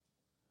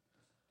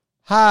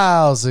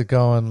How's it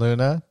going,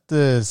 Luna?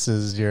 This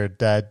is your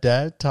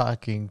dad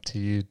talking to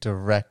you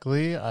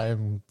directly.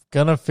 I'm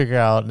gonna figure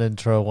out an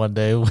intro one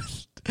day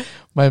with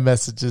my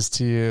messages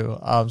to you.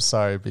 I'm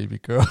sorry, baby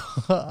girl.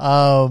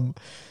 No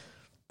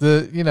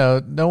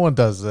one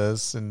does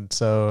this, and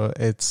so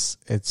it's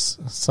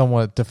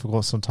somewhat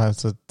difficult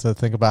sometimes to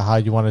think about how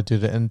you want to do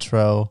the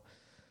intro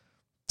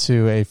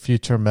to a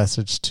future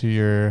message to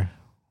your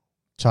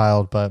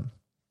child, but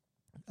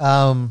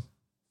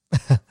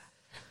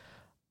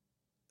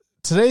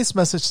today's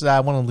message that I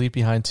want to leave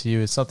behind to you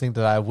is something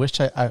that I wish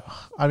I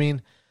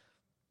mean,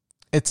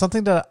 it's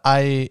something that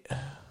I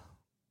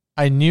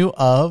knew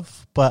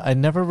of, but I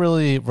never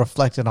really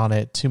reflected on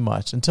it too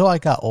much until I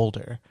got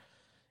older.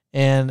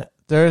 And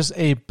there's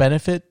a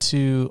benefit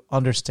to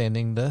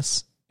understanding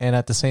this, and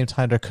at the same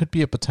time, there could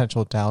be a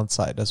potential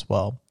downside as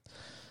well.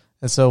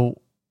 And so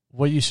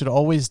what you should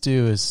always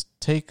do is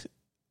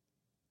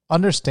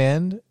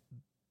understand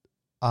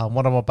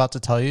what I'm about to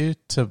tell you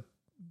to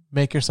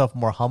make yourself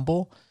more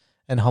humble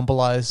and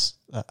humbleize,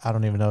 I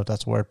don't even know if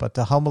that's a word, but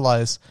to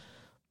humbleize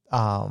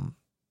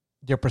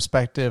your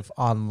perspective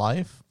on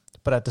life.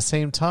 But at the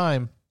same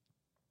time,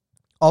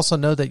 also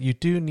know that you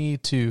do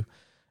need to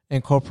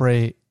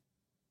incorporate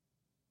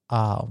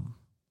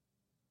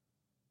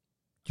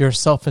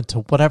yourself into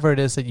whatever it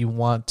is that you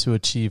want to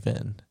achieve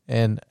in.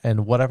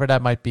 And whatever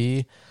that might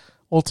be,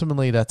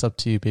 ultimately that's up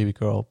to you, baby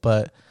girl.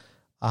 But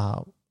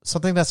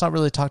something that's not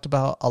really talked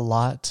about a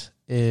lot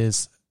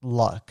is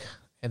luck,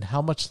 and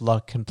how much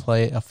luck can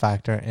play a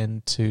factor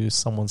into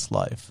someone's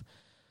life.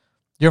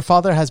 Your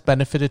father has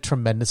benefited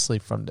tremendously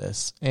from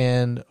this.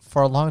 And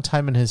for a long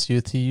time in his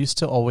youth, he used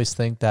to always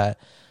think that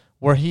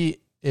where he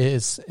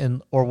is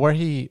in, or where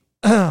he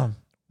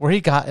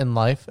got in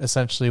life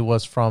essentially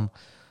was from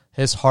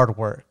his hard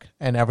work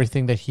and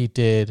everything that he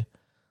did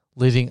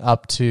leading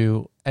up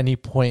to any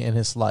point in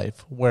his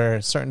life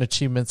where certain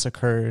achievements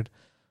occurred,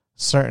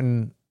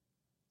 certain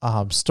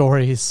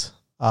stories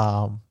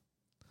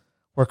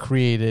were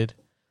created.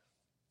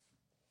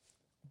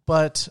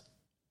 But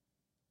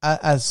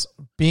as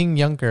being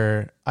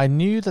younger, I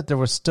knew that there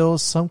were still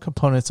some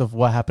components of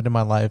what happened in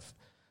my life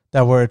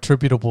that were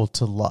attributable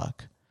to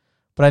luck.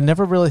 But I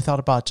never really thought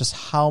about just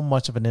how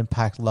much of an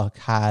impact luck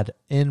had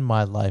in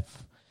my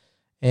life.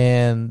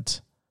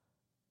 And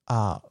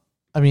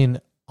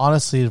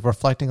honestly,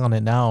 reflecting on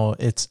it now,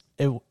 it's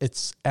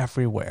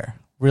everywhere.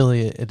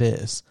 Really, it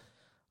is.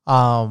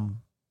 So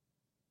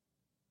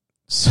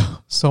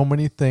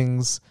many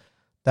things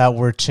that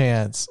were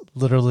chance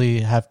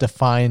literally have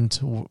defined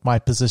my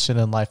position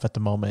in life at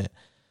the moment.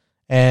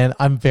 And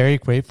I'm very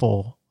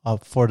grateful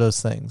for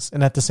those things.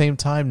 And at the same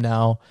time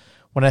now,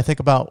 when I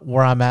think about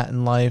where I'm at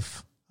in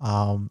life,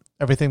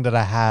 everything that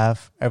I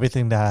have,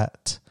 everything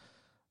that,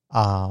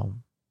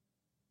 who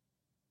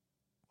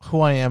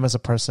I am as a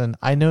person,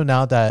 I know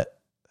now that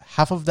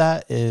half of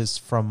that is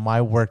from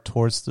my work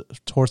towards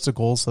the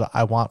goals that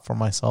I want for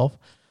myself.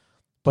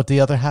 But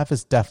the other half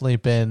has definitely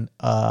been,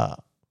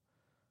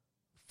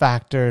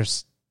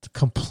 factors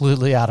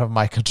completely out of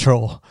my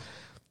control.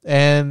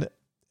 And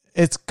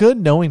it's good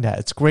knowing that.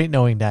 It's great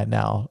knowing that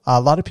now.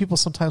 A lot of people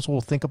sometimes will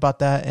think about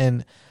that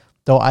and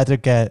they'll either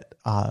get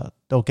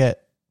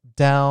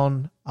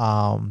down.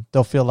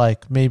 They'll feel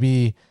like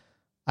maybe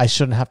I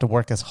shouldn't have to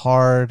work as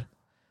hard.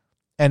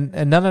 And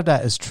none of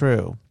that is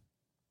true.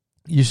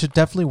 You should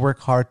definitely work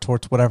hard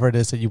towards whatever it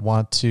is that you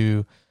want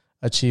to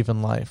achieve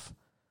in life.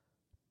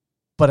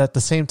 But at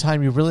the same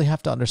time, you really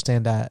have to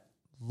understand that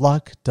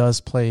luck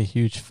does play a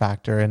huge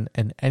factor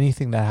in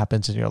anything that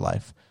happens in your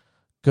life,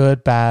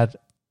 good, bad,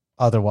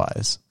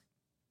 otherwise.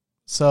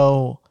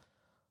 So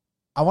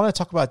I want to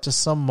talk about just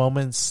some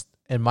moments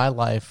in my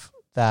life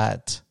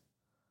that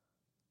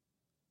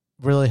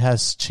really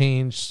has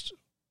changed,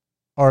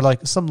 or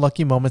like some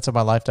lucky moments in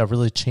my life that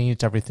really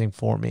changed everything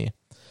for me.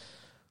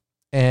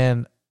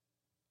 And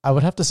I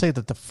would have to say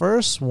that the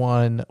first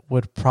one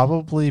would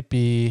probably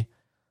be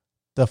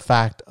the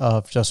fact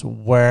of just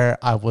where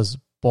I was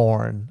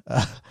born.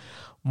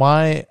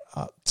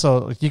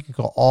 So you can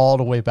go all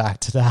the way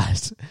back to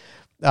that.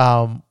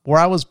 Where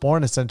I was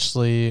born,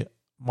 essentially,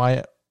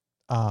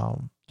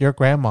 your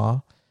grandma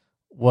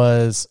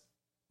was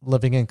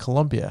living in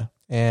Colombia,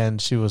 and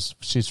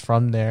she's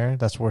from there.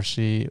 That's where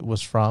she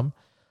was from.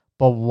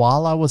 But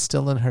while I was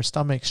still in her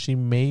stomach, she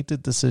made the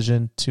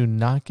decision to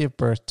not give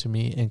birth to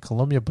me in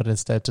Colombia, but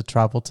instead to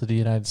travel to the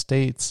United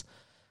States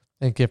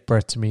and give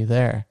birth to me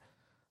there,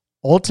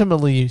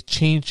 ultimately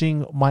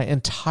changing my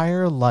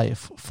entire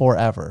life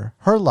forever.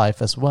 Her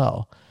life as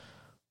well,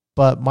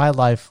 but my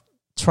life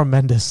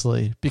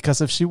tremendously. Because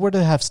if she were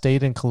to have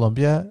stayed in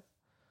Colombia,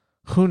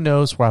 who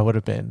knows where I would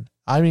have been.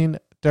 I mean,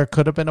 there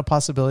could have been a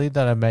possibility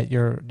that I met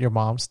your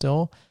mom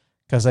still,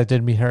 because I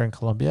did meet her in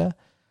Colombia,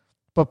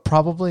 but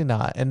probably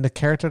not. And the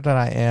character that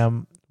I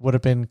am would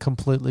have been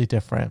completely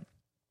different.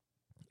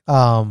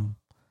 So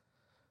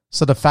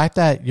the fact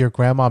that your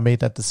grandma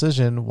made that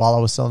decision while I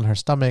was still in her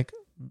stomach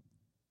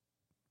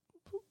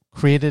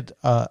created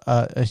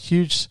a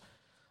huge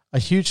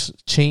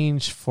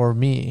change for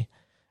me.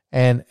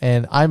 And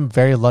I'm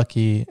very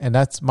lucky, and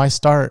that's my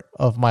start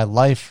of my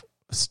life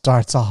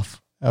starts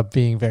off of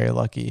being very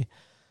lucky.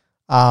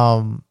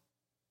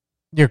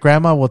 Your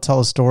grandma will tell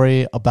a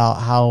story about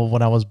how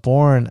when I was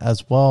born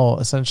as well,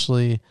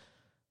 essentially,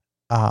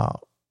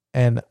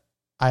 and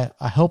I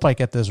hope I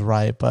get this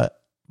right, but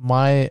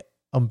my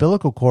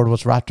umbilical cord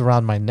was wrapped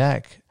around my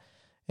neck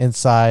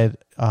inside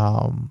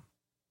your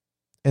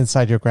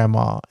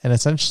grandma. And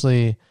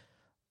essentially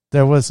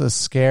there was a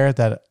scare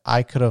that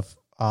I could have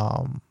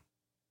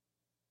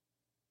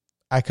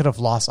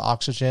lost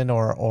oxygen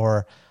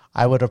or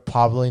I would have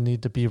probably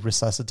need to be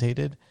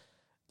resuscitated.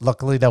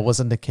 Luckily that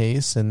wasn't the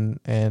case.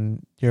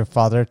 And your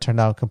father turned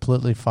out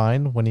completely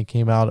fine when he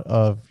came out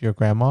of your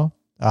grandma.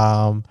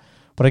 But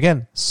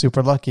again,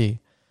 super lucky.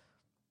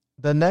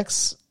 The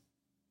next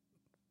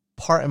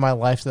part in my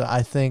life that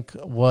I think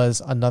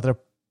was another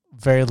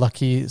very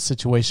lucky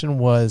situation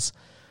was,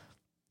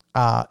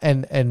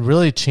 and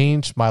really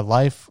changed my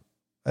life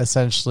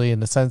essentially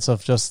in the sense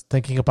of just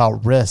thinking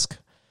about risk.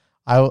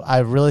 I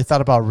really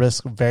thought about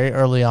risk very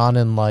early on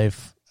in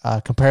life,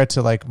 compared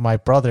to like my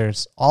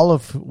brothers, all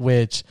of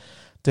which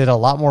did a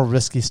lot more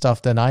risky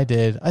stuff than I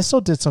did. I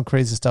still did some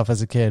crazy stuff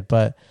as a kid,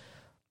 but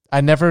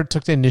I never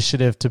took the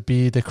initiative to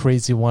be the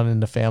crazy one in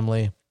the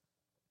family.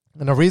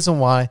 And the reason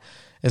why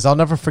is I'll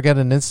never forget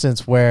an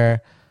instance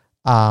where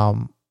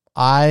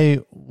I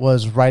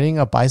was riding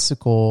a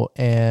bicycle,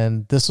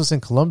 and this was in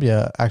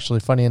Colombia,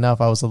 actually. Funny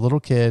enough, I was a little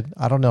kid.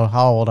 I don't know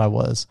how old I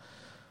was,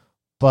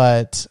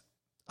 but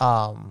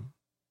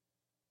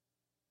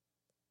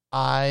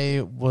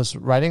I was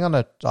riding on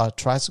a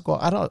tricycle.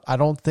 I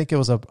don't think it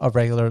was a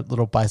regular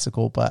little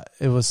bicycle, but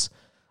it was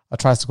a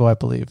tricycle, I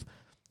believe.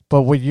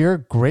 But where your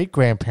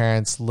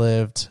great-grandparents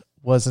lived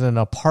was in an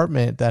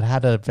apartment that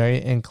had a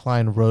very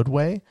inclined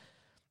roadway.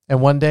 And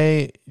one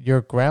day,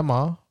 your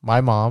grandma,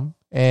 my mom,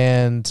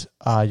 and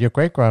your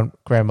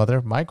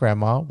great-grandmother, my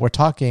grandma, were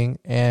talking,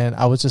 and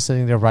I was just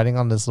sitting there riding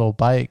on this little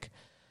bike.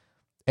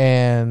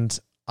 And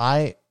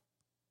I,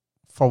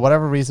 for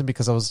whatever reason,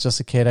 because I was just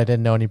a kid, I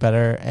didn't know any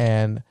better,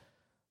 and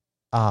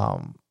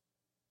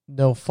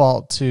no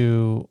fault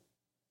to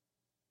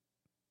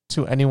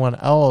anyone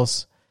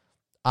else,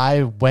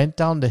 I went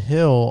down the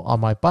hill on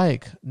my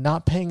bike,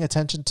 not paying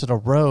attention to the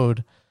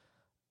road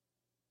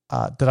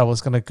that I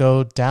was going to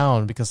go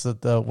down, because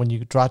when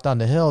you drop down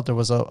the hill, there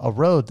was a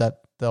road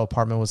that the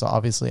apartment was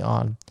obviously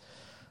on.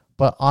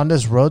 But on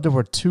this road, there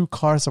were two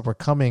cars that were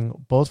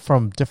coming, both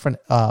from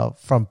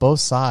from both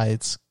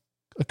sides,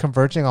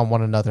 converging on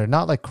one another,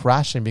 not like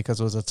crashing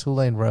because it was a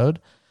 2-lane road.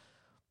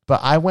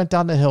 But I went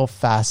down the hill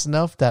fast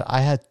enough that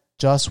I had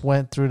just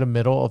went through the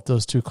middle of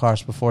those two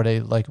cars before they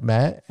like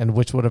met, and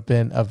which would have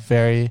been a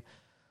very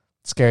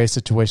scary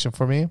situation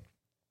for me.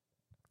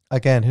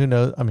 Again, who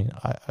knows? I mean,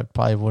 I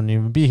probably wouldn't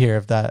even be here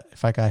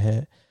if I got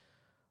hit.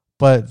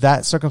 But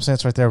that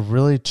circumstance right there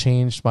really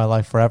changed my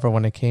life forever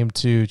when it came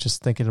to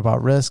just thinking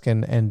about risk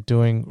and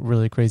doing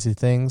really crazy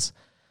things.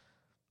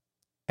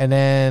 And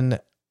then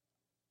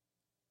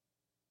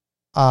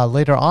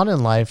later on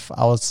in life,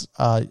 I was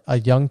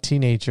a young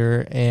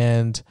teenager,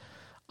 and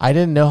I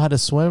didn't know how to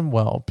swim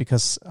well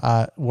because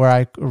where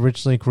I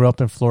originally grew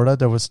up in Florida,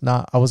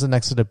 I wasn't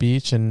next to the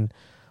beach, and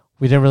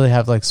we didn't really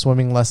have like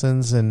swimming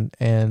lessons,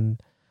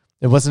 and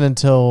it wasn't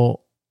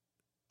until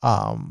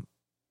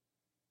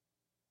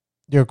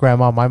your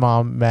grandma, my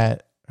mom,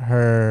 met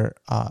her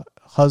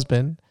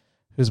husband,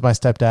 who's my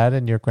stepdad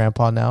and your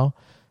grandpa now.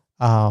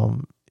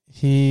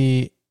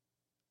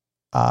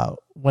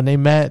 When they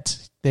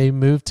met, they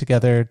moved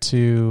together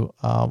to,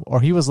 or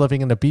he was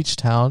living in a beach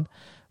town,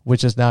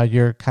 which is now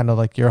your kind of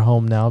like your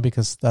home now,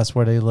 because that's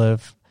where they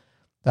live.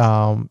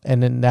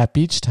 And in that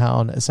beach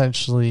town,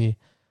 essentially,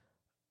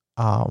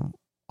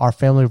 our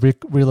family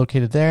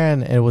relocated there,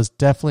 and it was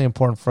definitely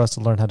important for us to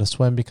learn how to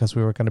swim because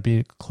we were going to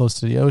be close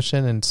to the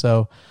ocean. And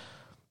so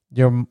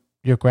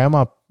your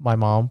grandma, my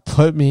mom,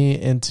 put me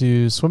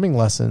into swimming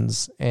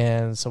lessons.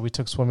 And so we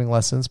took swimming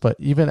lessons, but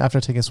even after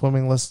taking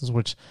swimming lessons,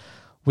 which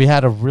we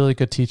had a really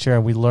good teacher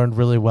and we learned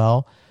really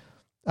well,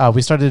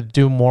 we started to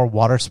do more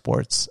water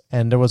sports.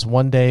 And there was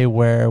one day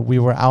where we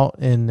were out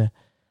in,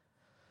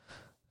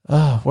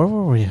 where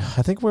were we?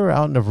 I think we were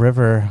out in the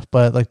river,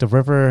 but like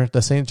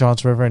the St.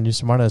 John's River in New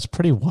Smyrna is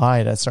pretty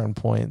wide at certain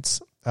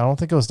points. I don't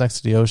think it was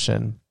next to the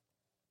ocean.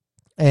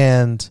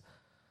 And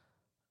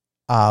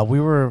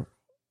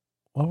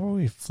what were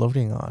we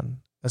floating on?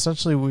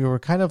 Essentially, we were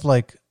kind of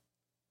like,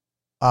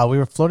 we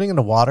were floating in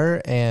the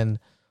water, and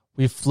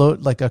we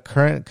float, like a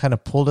current kind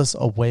of pulled us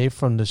away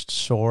from the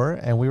shore,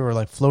 and we were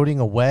like floating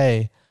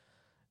away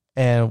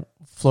and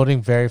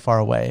floating very far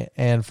away.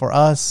 And for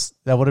us,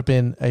 that would have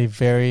been a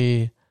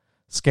very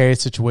scary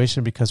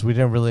situation because we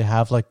didn't really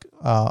have like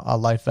a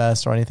life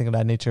vest or anything of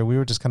that nature. We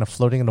were just kind of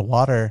floating in the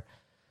water.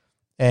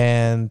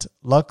 And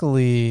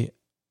luckily,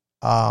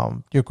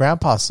 your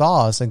grandpa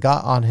saw us and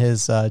got on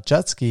his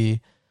jet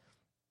ski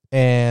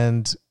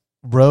and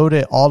rode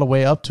it all the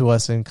way up to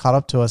us and caught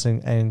up to us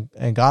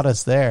and got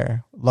us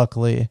there,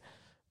 luckily,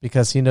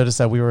 because he noticed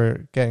that we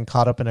were getting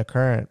caught up in a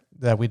current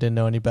that we didn't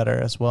know any better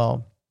as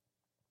well.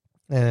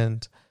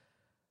 And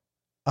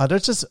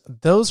There's just,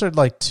 those are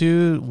like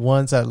two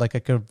ones that like I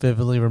could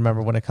vividly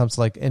remember when it comes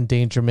to like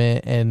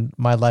endangerment and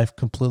my life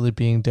completely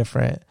being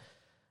different.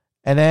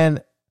 And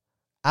then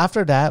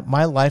after that,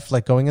 my life,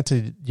 like going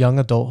into young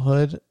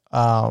adulthood,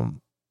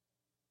 when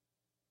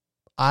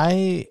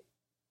I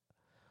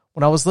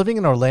was living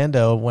in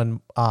Orlando,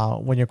 when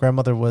your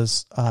grandmother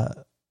was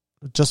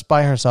just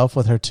by herself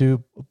with her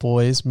two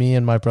boys, me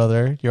and my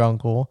brother, your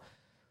uncle,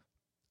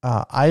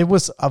 I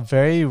was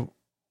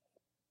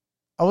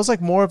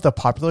like more of the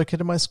popular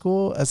kid in my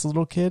school as a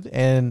little kid,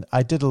 and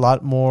I did a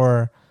lot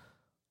more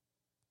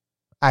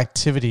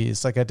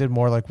activities. Like I did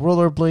more like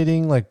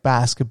rollerblading, like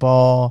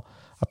basketball.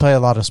 I played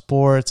a lot of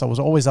sports. I was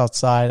always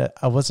outside.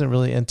 I wasn't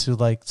really into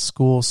like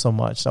school so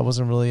much. That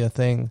wasn't really a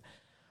thing.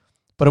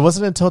 But it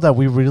wasn't until that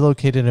we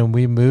relocated and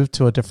we moved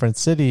to a different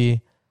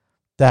city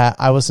that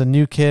I was a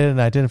new kid and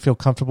I didn't feel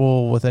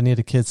comfortable with any of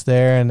the kids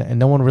there, and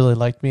no one really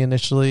liked me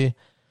initially.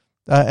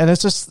 And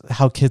it's just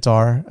how kids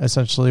are,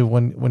 essentially,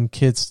 when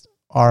kids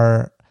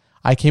are...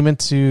 I came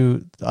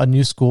into a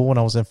new school when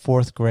I was in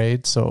 4th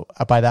grade, so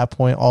by that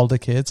point, all the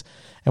kids,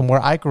 and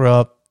where I grew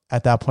up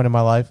at that point in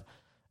my life,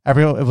 it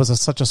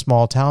was such a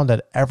small town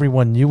that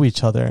everyone knew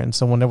each other, and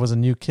so when there was a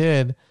new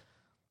kid,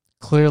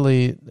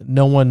 clearly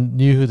no one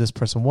knew who this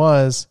person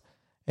was,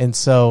 and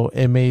so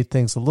it made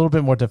things a little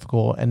bit more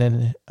difficult. And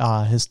then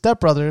his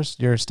stepbrothers,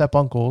 your step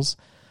uncles,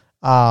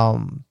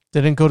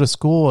 didn't go to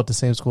school at the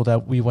same school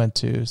that we went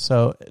to,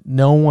 so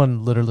no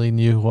one literally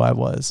knew who I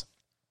was.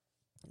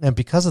 And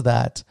because of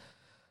that,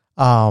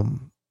 I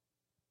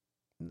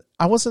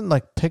wasn't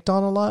like picked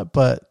on a lot,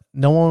 but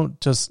no one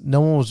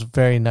was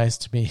very nice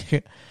to me.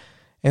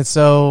 And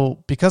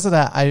so because of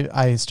that,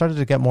 I started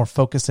to get more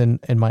focused in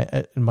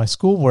my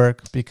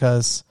schoolwork,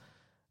 because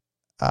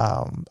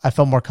I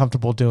felt more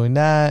comfortable doing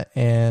that.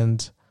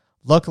 And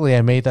luckily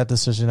I made that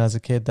decision as a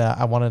kid that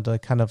I wanted to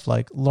kind of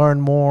like learn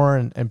more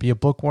and be a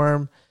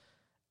bookworm.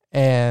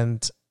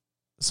 And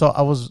so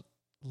I was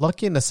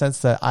lucky in the sense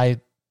that I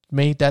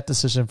made that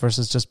decision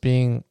versus just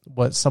being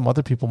what some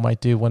other people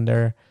might do when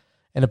they're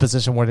in a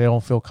position where they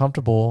don't feel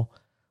comfortable.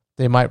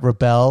 They might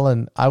rebel,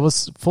 and I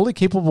was fully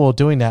capable of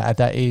doing that at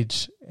that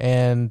age.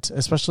 And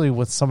especially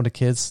with some of the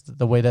kids,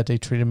 the way that they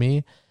treated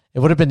me, it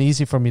would have been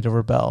easy for me to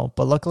rebel,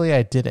 but luckily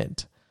I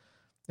didn't.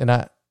 And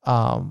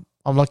I'm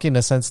lucky in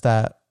the sense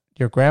that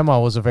your grandma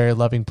was a very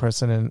loving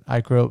person, and I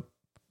grew up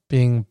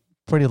being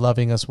pretty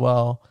loving as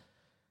well.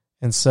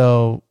 And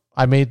so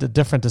I made a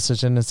different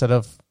decision. Instead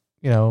of,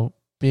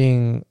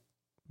 being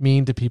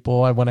mean to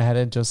people, I went ahead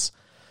and just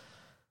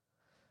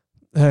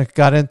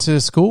got into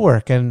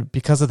schoolwork. And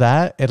because of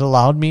that, it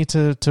allowed me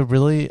to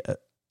really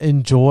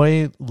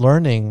enjoy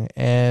learning.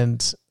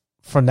 And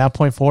from that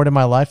point forward in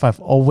my life, I've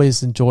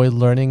always enjoyed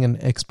learning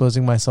and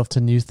exposing myself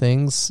to new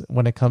things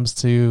when it comes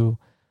to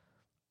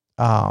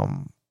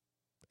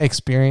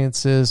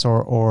experiences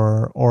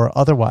or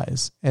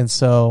otherwise. And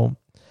so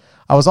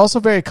I was also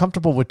very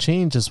comfortable with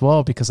change as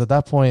well, because at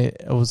that point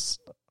it was,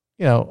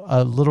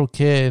 a little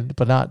kid,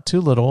 but not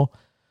too little.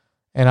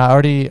 And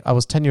I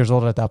was 10 years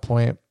old at that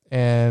point,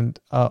 and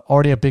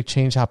already a big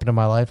change happened in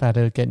my life. I had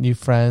to get new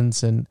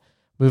friends and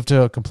move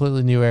to a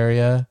completely new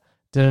area.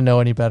 Didn't know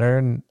any better,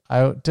 and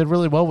I did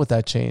really well with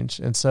that change.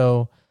 And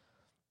so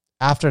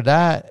after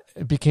that,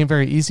 it became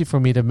very easy for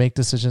me to make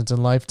decisions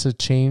in life to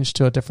change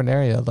to a different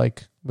area,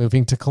 like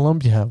moving to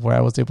Colombia, where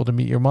I was able to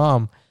meet your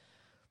mom,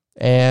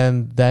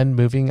 and then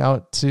moving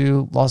out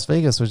to Las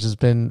Vegas, which has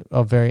been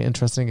a very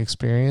interesting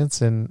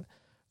experience and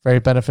very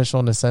beneficial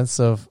in the sense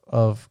of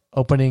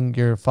opening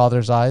your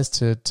father's eyes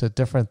to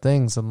different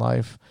things in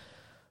life,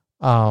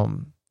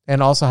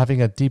 and also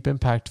having a deep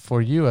impact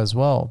for you as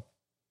well.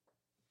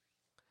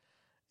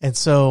 And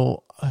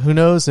so who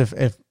knows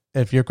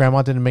if your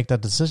grandma didn't make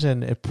that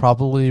decision, it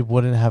probably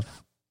wouldn't have,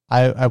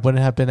 I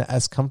wouldn't have been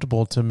as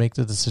comfortable to make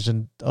the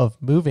decision of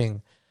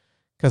moving,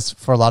 because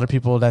for a lot of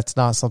people, that's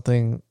not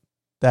something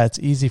that's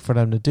easy for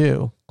them to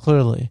do,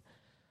 clearly.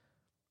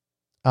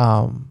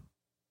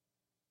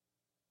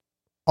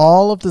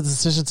 All of the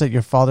decisions that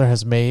your father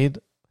has made,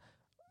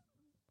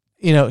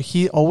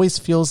 he always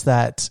feels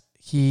that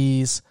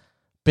he's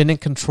been in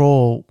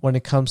control when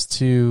it comes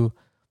to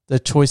the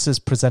choices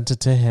presented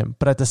to him.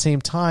 But at the same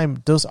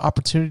time, those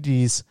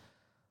opportunities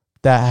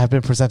that have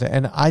been presented,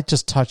 and I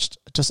just touched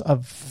just a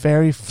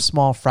very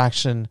small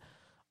fraction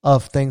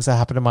of things that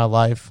happened in my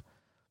life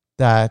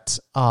that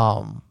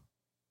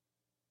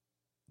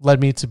led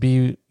me to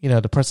be,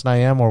 the person I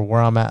am or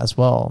where I'm at as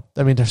well.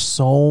 I mean, there's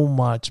so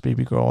much,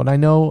 baby girl. And I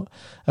know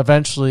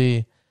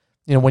eventually,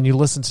 when you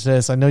listen to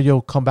this, I know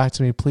you'll come back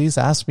to me. Please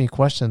ask me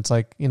questions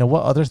like,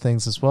 what other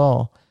things as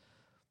well,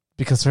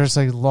 because there's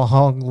a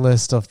long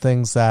list of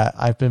things that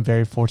I've been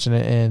very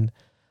fortunate in,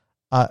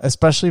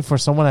 especially for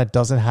someone that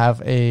doesn't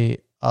have a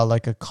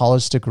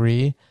college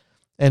degree,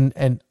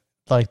 and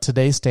like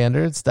today's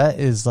standards, that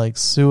is like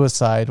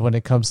suicide when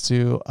it comes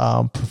to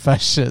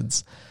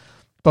professions.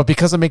 But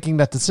because of making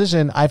that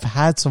decision, I've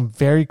had some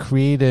very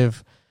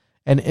creative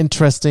and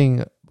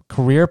interesting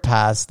career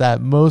paths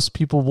that most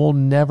people will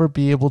never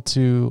be able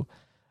to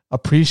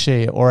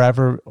appreciate or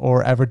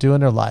ever do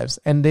in their lives.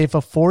 And they've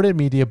afforded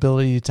me the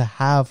ability to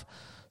have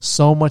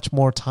so much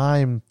more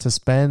time to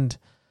spend,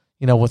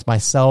 with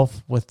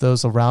myself, with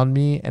those around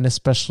me, and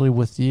especially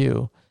with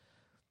you.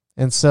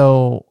 And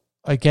so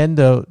again,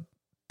 though,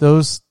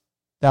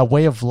 that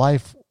way of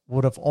life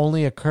would have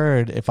only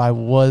occurred if I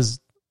was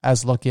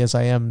as lucky as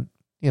I am,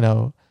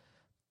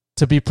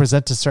 to be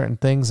present to certain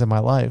things in my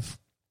life.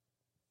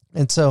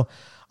 And so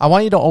I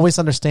want you to always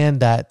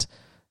understand that,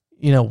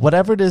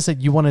 whatever it is that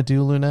you want to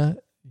do, Luna,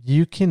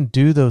 you can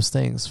do those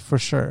things for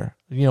sure.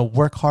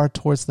 Work hard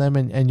towards them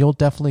and you'll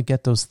definitely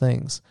get those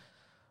things.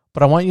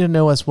 But I want you to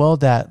know as well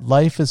that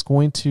life is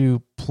going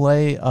to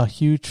play a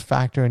huge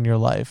factor in your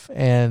life,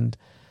 and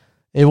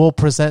it will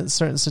present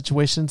certain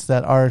situations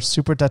that are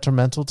super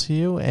detrimental to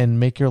you and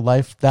make your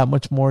life that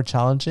much more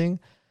challenging.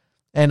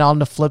 And on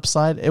the flip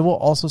side, it will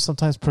also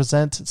sometimes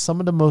present some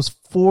of the most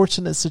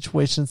fortunate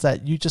situations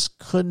that you just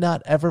could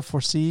not ever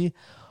foresee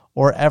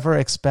or ever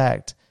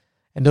expect.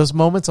 And those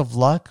moments of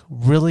luck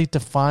really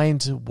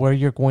defined where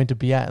you're going to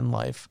be at in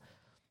life.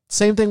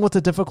 Same thing with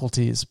the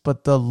difficulties,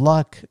 but the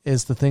luck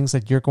is the things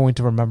that you're going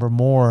to remember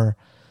more.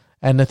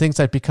 And the things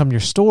that become your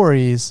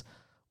stories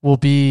will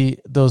be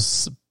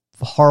those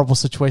horrible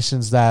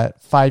situations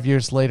that 5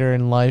 years later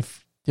in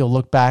life, you'll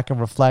look back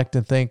and reflect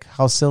and think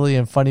how silly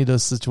and funny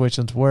those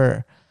situations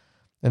were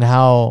and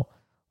how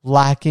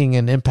lacking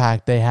in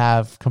impact they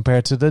have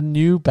compared to the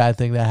new bad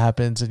thing that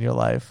happens in your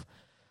life.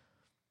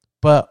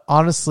 But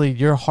honestly,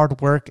 your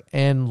hard work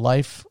and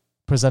life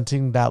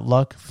presenting that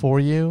luck for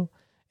you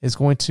is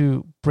going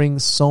to bring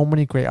so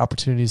many great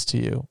opportunities to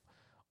you.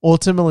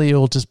 Ultimately, it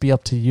will just be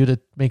up to you to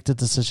make the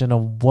decision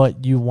of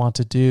what you want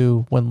to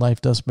do when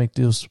life does make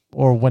those,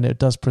 or when it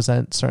does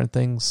present certain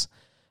things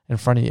in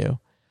front of you.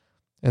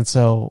 And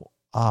so,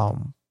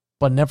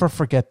 but never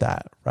forget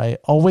that, right?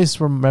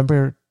 Always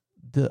remember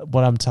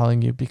what I'm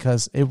telling you,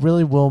 because it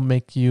really will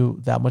make you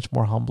that much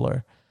more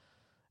humbler.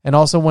 And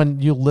also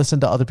when you listen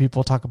to other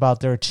people talk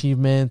about their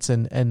achievements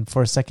and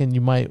for a second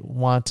you might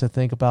want to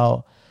think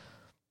about,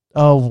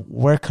 oh,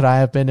 where could I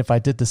have been if I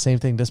did the same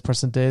thing this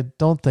person did?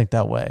 Don't think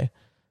that way.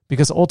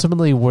 Because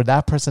ultimately where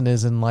that person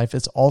is in life,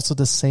 it's also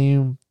the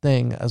same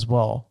thing as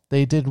well.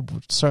 They did a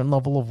certain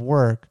level of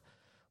work.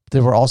 But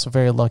they were also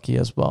very lucky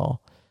as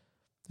well.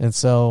 And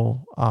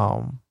so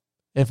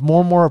if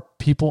more and more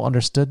people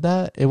understood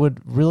that, it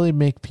would really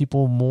make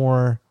people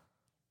more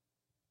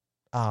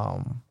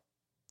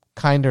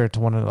kinder to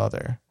one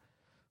another.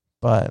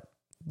 But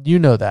you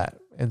know that.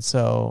 And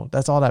so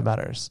that's all that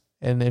matters.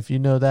 And if you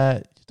know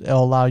that,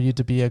 it'll allow you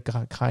to be a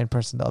kind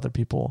person to other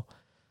people.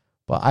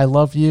 But I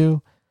love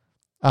you.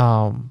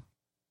 I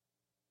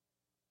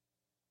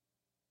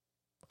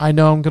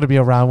know I'm going to be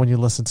around when you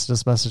listen to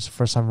this message the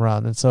first time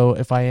around. And so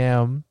if I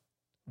am,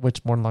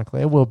 which more than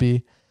likely I will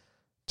be,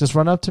 just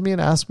run up to me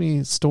and ask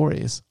me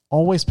stories.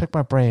 Always pick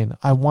my brain.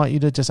 I want you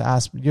to just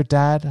ask. Your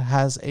dad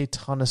has a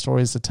ton of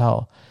stories to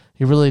tell.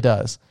 He really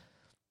does.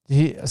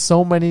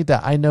 So many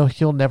that I know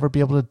he'll never be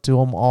able to do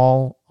them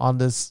all on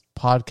this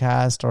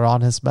podcast or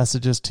on his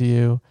messages to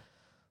you.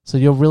 So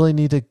you'll really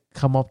need to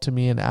come up to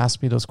me and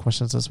ask me those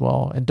questions as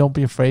well. And don't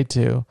be afraid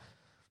to.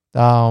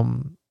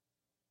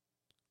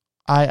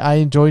 I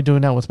enjoy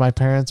doing that with my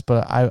parents,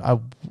 but I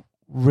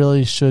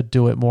really should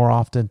do it more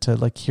often to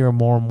like hear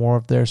more and more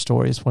of their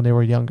stories when they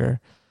were younger,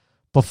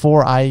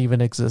 before I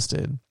even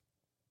existed.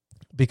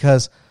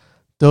 Because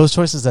those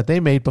choices that they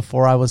made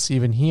before I was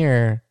even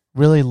here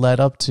really led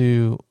up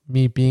to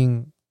me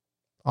being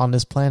on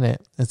this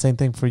planet. And same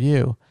thing for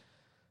you.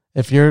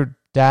 If your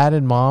dad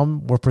and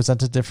mom were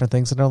presented different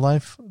things in their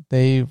life,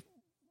 they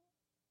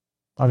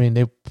wouldn't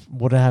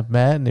have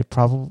met,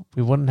 and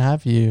we wouldn't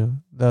have you,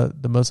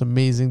 the most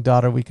amazing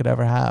daughter we could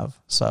ever have.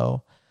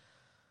 So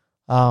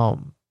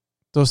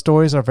those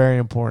stories are very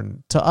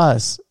important to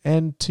us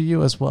and to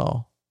you as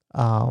well.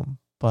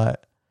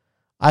 But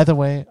either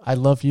way, I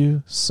love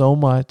you so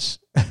much.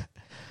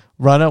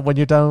 Run up when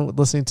you're done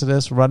listening to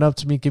this, run up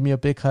to me, give me a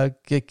big hug,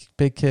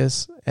 big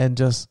kiss, and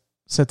just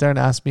sit there and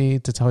ask me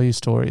to tell you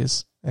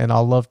stories. And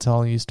I'll love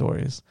telling you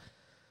stories.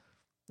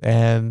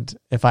 And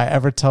if I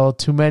ever tell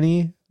too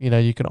many,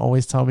 you can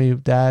always tell me,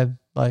 Dad,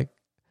 like,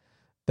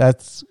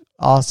 that's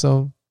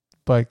awesome,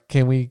 but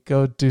can we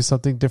go do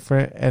something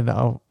different? And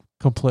I'll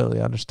completely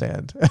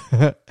understand.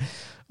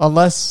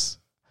 Unless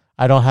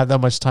I don't have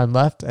that much time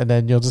left, and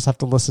then you'll just have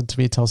to listen to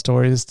me tell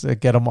stories to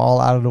get them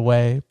all out of the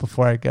way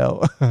before I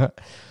go.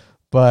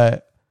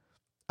 But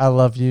I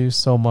love you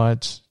so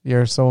much.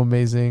 You're so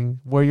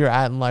amazing. Where you're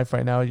at in life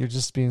right now, you're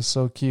just being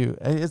so cute.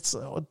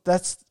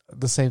 That's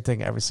the same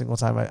thing every single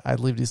time I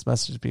leave these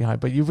messages behind,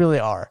 but you really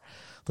are.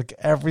 Like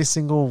every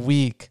single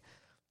week,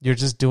 you're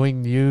just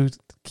doing new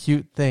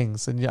cute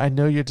things. And I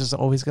know you're just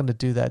always going to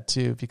do that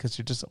too, because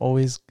you're just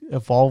always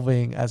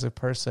evolving as a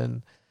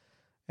person.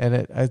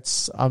 And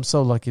I'm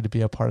so lucky to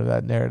be a part of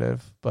that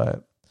narrative,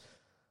 but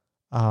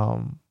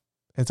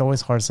it's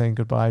always hard saying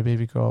goodbye,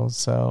 baby girl.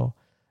 So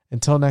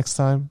until next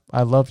time,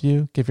 I love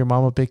you. Give your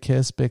mom a big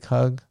kiss, big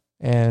hug,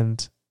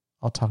 and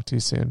I'll talk to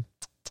you soon.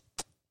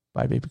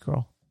 Bye, baby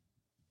girl.